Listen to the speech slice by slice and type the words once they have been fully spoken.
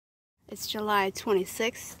It's July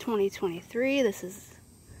 26, 2023. This is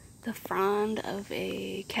the frond of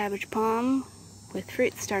a cabbage palm with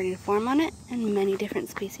fruit starting to form on it and many different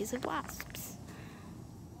species of wasps.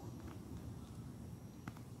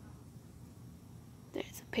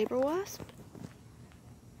 There's a paper wasp.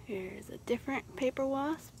 Here's a different paper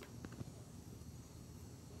wasp.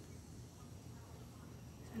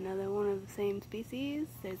 There's another one of the same species.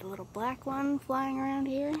 There's a little black one flying around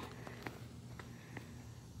here.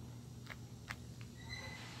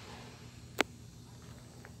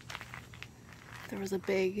 There was a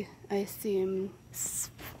big, I assume,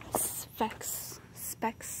 sphex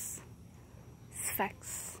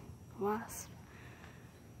wasp.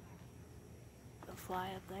 They'll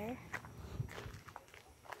fly up there.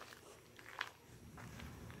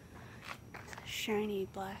 It's a shiny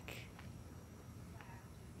black.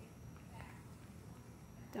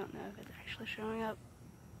 Don't know if it's actually showing up.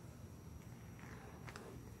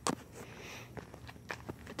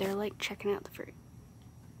 But they're like checking out the fruit.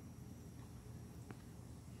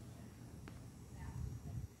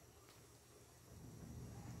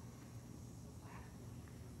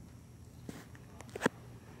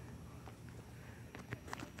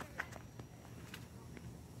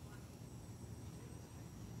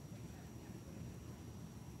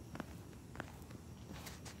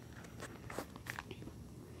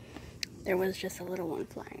 There was just a little one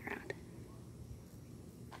flying around.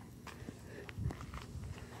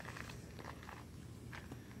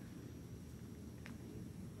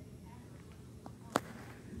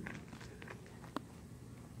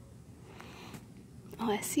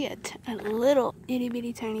 Oh, I see a little itty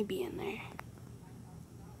bitty tiny bee in there.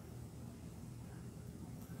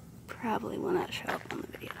 Probably will not show up on the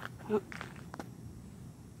video. Oh.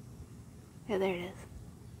 Yeah, there it is.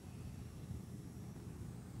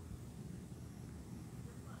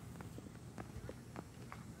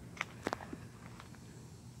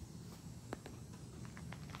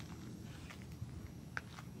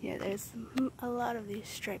 Yeah, there's a lot of these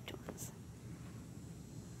striped ones.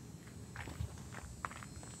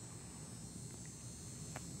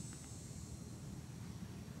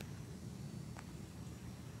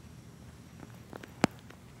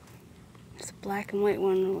 This black and white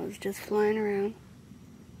one was just flying around.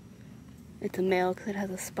 It's a male because it has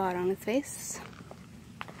a spot on its face.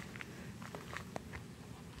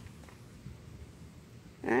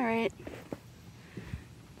 Alright.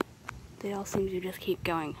 They all seem to just keep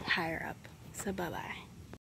going higher up. So bye-bye.